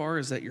seen so far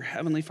is that your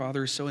Heavenly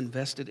Father is so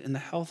invested in the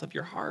health of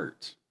your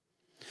heart.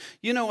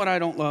 You know what I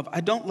don't love?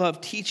 I don't love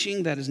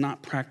teaching that is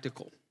not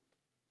practical.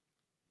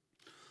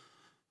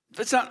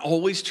 That's not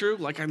always true.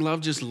 Like, I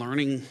love just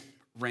learning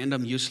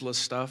random useless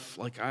stuff.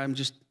 Like, I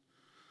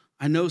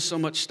know so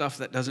much stuff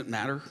that doesn't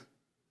matter.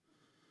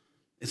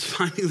 It's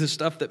finding the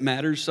stuff that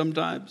matters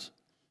sometimes.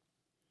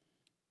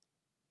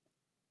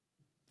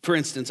 For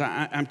instance,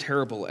 I'm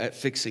terrible at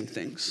fixing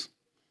things.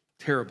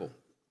 Terrible.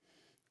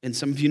 And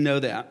some of you know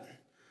that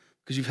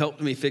because you've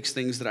helped me fix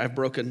things that I've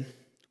broken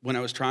when I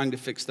was trying to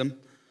fix them.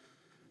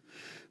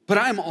 But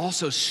I'm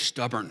also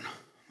stubborn.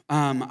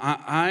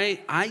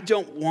 I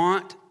don't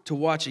want to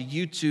watch a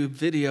YouTube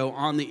video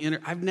on the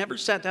internet. I've never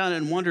sat down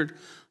and wondered,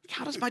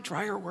 how does my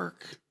dryer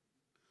work?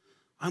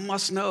 I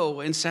must know,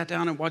 and sat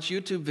down and watched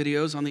YouTube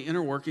videos on the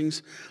inner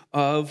workings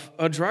of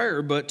a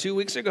dryer. But 2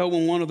 weeks ago,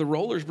 when one of the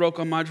rollers broke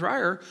on my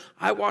dryer,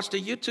 I watched a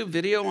YouTube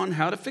video on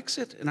how to fix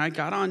it. And I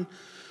got on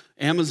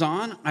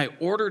Amazon, I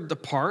ordered the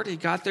part. It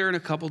got there in a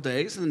couple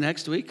days. And the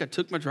next week, I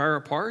took my dryer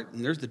apart,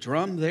 and there's the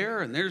drum there,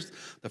 and there's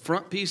the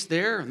front piece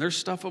there, and there's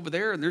stuff over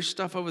there, and there's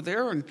stuff over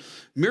there. And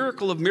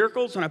miracle of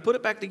miracles, when I put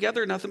it back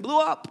together, nothing blew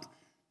up.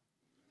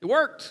 It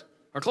worked.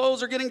 Our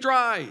clothes are getting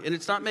dry, and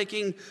it's not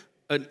making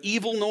an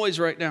evil noise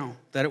right now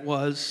that it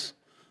was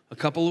a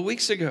couple of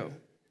weeks ago.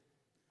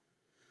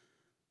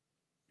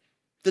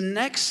 The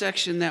next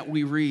section that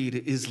we read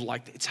is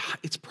like,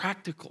 it's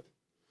practical.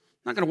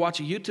 I'm not going to watch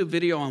a YouTube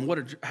video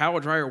on how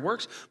a dryer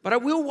works, but I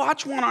will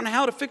watch one on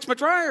how to fix my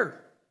dryer.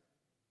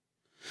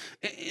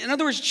 In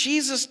other words,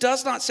 Jesus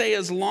does not say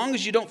as long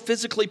as you don't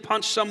physically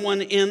punch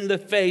someone in the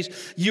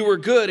face, you are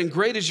good and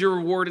great is your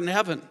reward in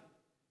heaven.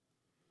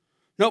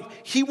 Nope,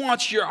 he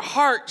wants your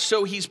heart,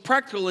 so he's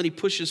practical and he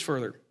pushes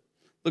further.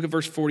 Look at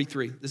verse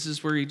 43. This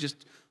is where he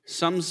just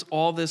sums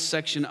all this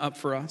section up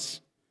for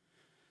us.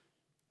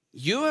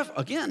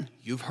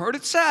 You've heard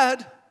it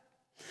said.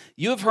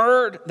 You have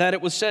heard that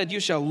it was said, you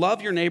shall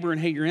love your neighbor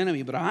and hate your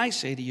enemy. But I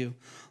say to you,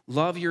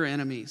 love your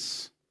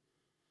enemies.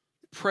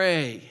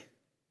 Pray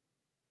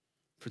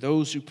for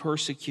those who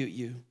persecute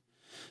you,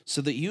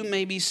 so that you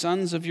may be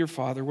sons of your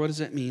Father. What does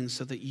that mean?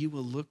 So that you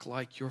will look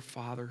like your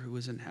Father who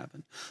is in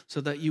heaven. So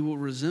that you will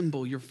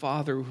resemble your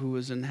Father who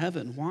is in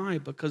heaven. Why?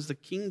 Because the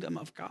kingdom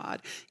of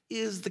God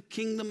is the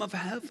kingdom of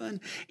heaven.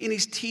 And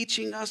he's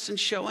teaching us and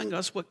showing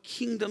us what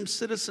kingdom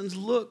citizens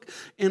look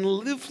and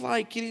live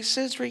like. And he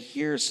says right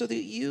here, so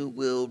that you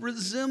will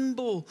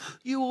resemble,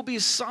 you will be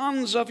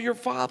sons of your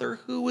Father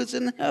who is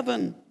in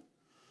heaven.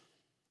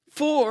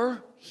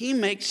 For he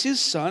makes his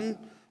sun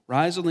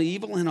rise on the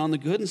evil and on the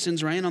good, and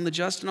sends rain on the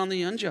just and on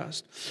the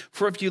unjust.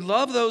 For if you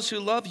love those who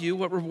love you,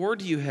 what reward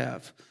do you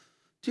have?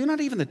 Do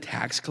not even the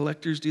tax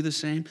collectors do the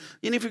same?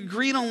 And if you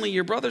greet only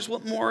your brothers,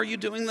 what more are you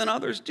doing than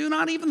others? Do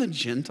not even the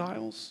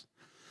Gentiles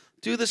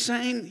do the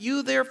same?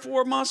 You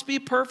therefore must be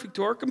perfect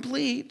or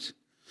complete,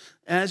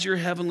 as your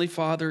heavenly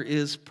Father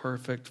is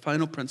perfect.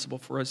 Final principle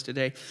for us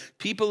today.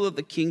 People of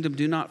the kingdom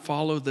do not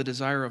follow the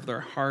desire of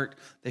their heart.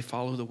 They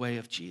follow the way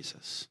of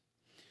Jesus.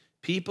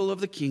 People of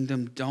the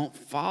kingdom don't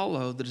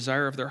follow the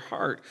desire of their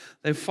heart.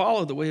 They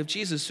follow the way of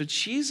Jesus. So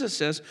Jesus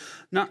says,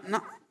 not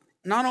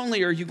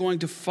only are you going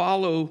to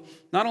follow,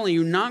 not only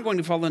are you not going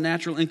to follow the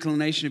natural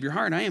inclination of your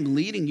heart, I am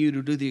leading you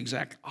to do the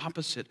exact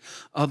opposite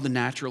of the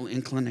natural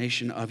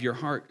inclination of your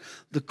heart.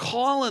 The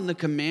call and the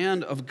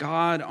command of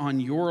God on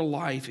your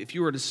life, if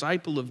you are a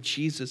disciple of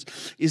Jesus,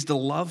 is to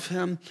love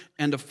him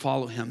and to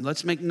follow him.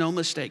 Let's make no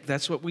mistake,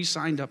 that's what we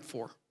signed up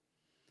for.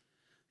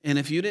 And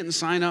if you didn't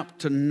sign up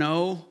to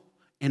know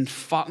and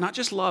not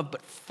just love,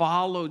 but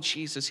follow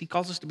Jesus. He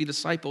calls us to be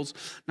disciples,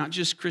 not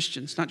just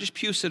Christians, not just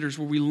pew sitters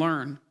where we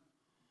learn,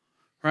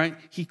 right?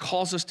 He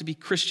calls us to be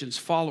Christians,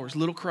 followers,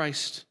 little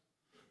Christ,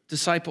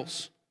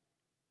 disciples.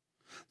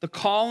 The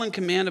call and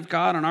command of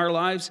God on our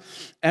lives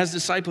as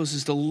disciples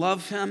is to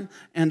love him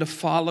and to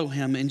follow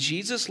him. And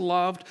Jesus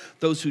loved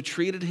those who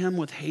treated him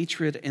with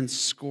hatred and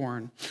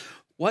scorn.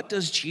 What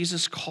does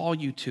Jesus call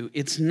you to?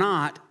 It's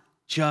not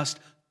just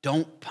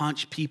don't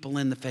punch people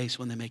in the face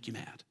when they make you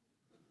mad.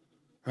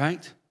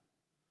 Right?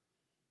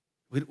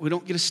 We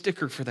don't get a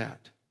sticker for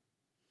that.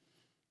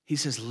 He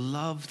says,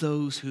 love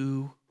those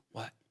who,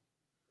 what?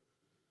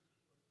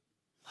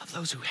 Love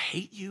those who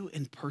hate you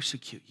and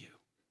persecute you.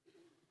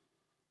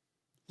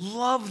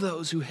 Love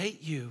those who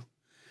hate you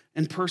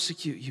and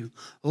persecute you.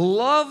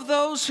 Love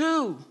those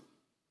who,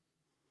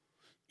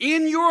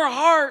 in your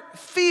heart,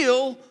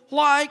 feel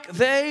like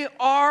they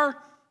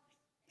are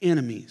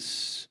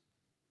enemies.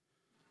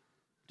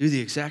 Do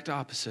the exact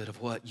opposite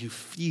of what you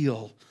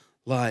feel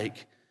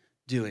like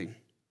doing.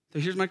 So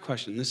here's my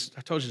question.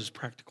 I told you this is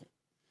practical.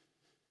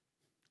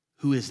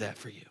 Who is that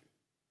for you?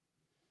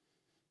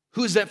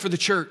 Who is that for the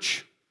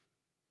church?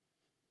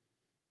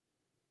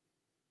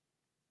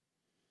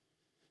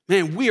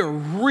 Man, we are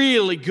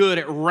really good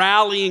at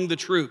rallying the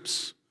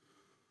troops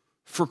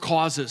for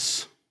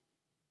causes.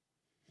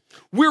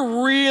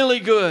 We're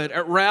really good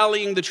at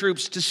rallying the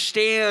troops to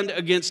stand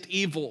against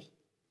evil.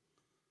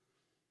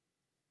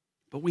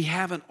 But we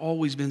haven't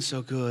always been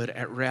so good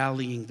at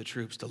rallying the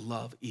troops to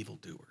love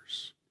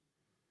evildoers.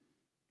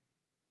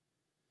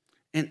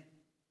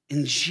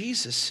 And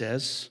Jesus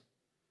says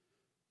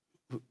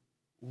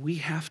we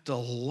have to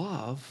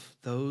love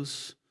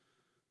those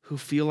who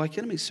feel like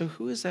enemies. So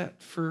who is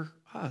that for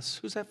us?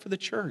 Who's that for the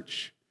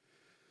church?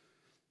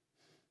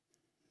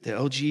 The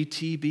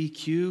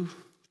LGBTQ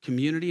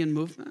community and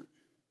movement?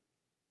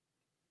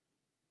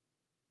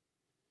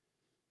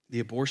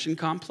 The abortion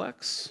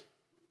complex?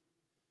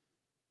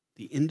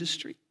 The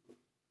industry?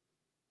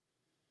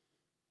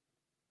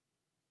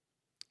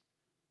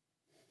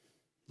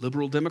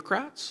 Liberal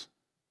Democrats?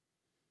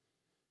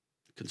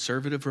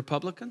 Conservative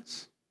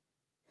Republicans?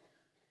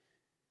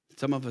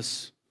 Some of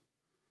us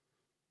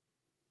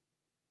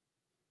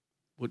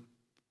would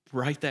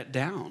write that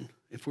down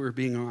if we were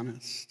being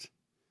honest.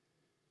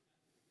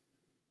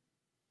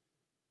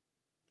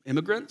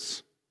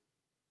 Immigrants?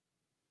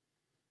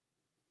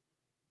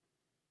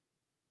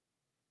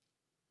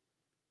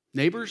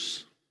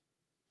 Neighbors?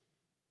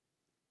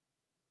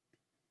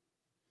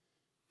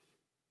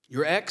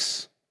 Your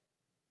ex?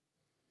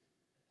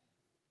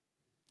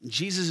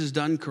 Jesus is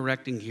done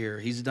correcting here.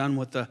 He's done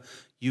what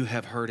you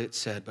have heard it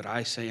said, but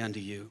I say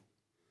unto you.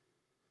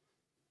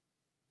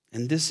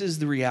 And this is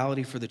the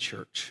reality for the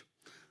church.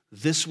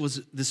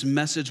 This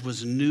message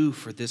was new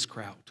for this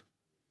crowd.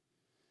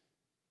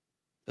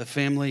 The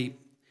family,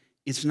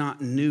 it's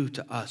not new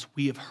to us.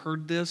 We have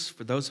heard this,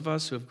 for those of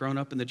us who have grown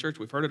up in the church,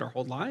 we've heard it our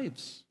whole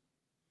lives.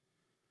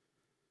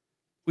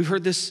 We've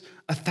heard this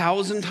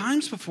 1,000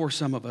 times before,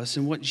 some of us.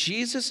 And what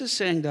Jesus is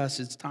saying to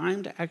us, it's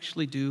time to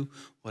actually do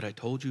what I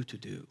told you to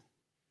do.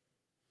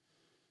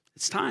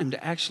 It's time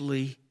to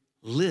actually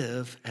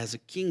live as a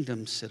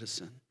kingdom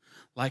citizen,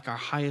 like our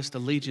highest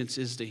allegiance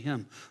is to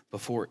him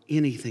before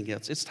anything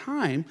else. It's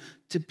time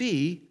to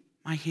be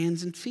my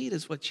hands and feet,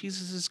 is what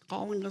Jesus is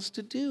calling us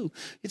to do.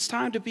 It's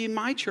time to be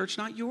my church,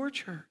 not your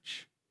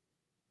church.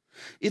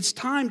 It's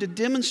time to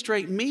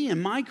demonstrate me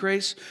and my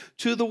grace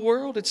to the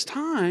world. It's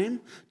time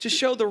to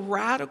show the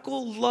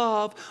radical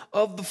love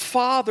of the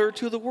Father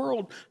to the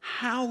world.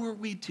 How are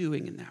we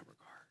doing in that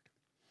regard?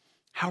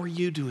 How are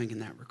you doing in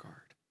that regard?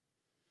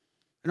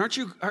 And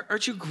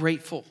aren't you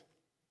grateful?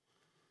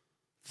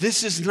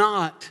 This is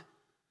not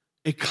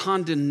a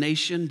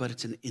condemnation, but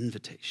it's an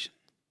invitation.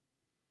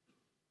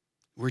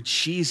 Where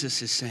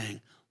Jesus is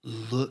saying,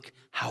 look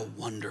how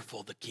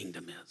wonderful the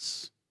kingdom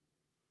is.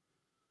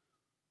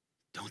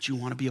 Don't you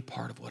want to be a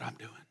part of what I'm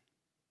doing?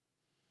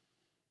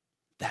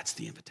 That's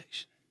the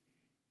invitation.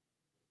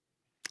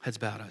 Heads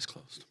bowed, eyes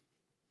closed.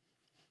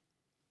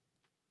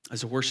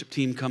 As the worship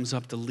team comes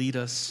up to lead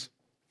us,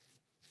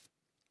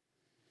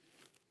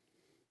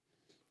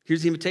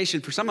 here's the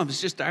invitation. For some of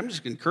us, I'm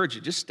just going to encourage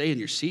you, just stay in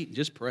your seat and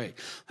just pray.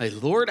 Hey,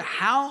 Lord,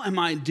 how am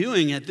I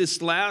doing at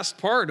this last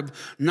part of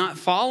not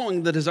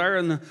following the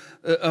desire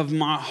of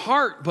my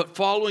heart, but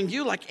following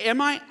you? Like,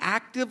 am I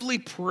actively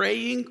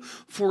praying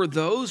for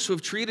those who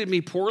have treated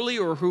me poorly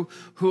or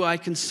who I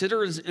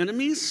consider as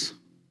enemies?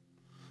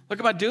 Like,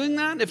 am I doing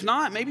that? If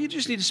not, maybe you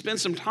just need to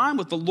spend some time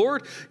with the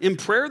Lord in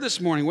prayer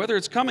this morning, whether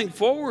it's coming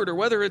forward or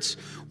whether it's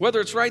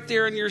right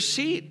there in your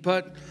seat.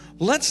 But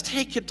let's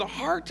take it to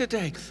heart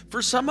today.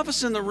 For some of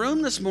us in the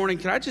room this morning,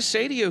 can I just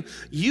say to you,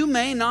 you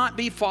may not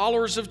be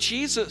followers of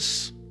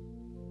Jesus.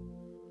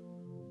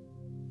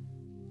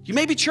 You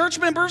may be church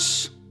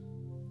members.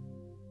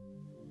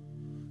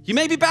 You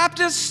may be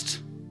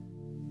Baptist.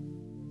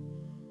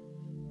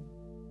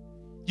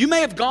 You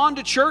may have gone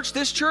to church,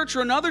 this church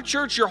or another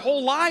church, your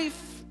whole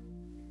life.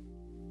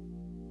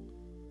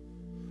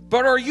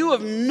 But are you a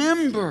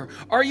member?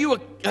 Are you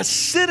a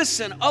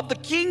citizen of the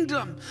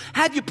kingdom?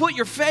 Have you put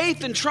your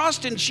faith and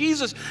trust in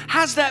Jesus?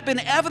 Has that been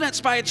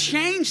evidenced by a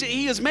change that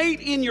he has made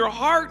in your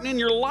heart and in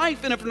your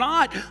life? And if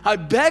not, I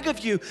beg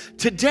of you,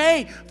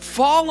 today,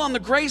 fall on the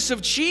grace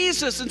of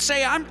Jesus and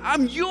say,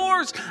 I'm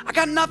yours. I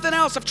got nothing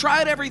else. I've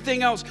tried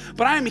everything else,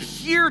 but I'm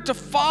here to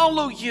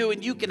follow you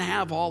and you can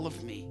have all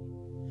of me.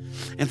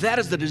 If that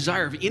is the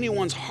desire of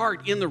anyone's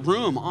heart in the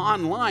room,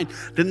 online,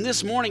 then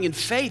this morning in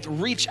faith,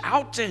 reach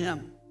out to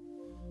him.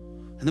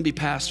 And there'll be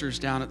pastors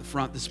down at the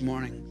front this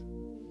morning.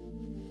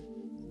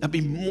 I'd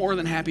be more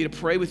than happy to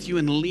pray with you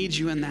and lead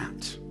you in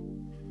that.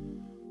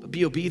 But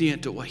be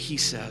obedient to what he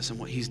says and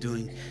what he's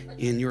doing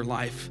in your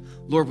life.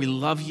 Lord, we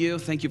love you.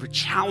 Thank you for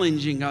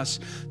challenging us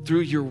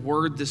through your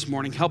word this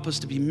morning. Help us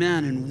to be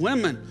men and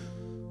women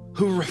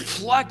who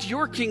reflect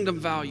your kingdom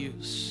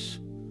values.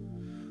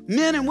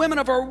 Men and women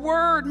of our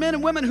word, men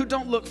and women who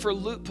don't look for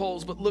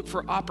loopholes, but look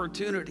for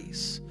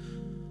opportunities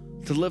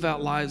to live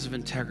out lives of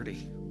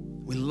integrity.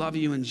 We love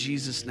you in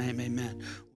Jesus' name, amen.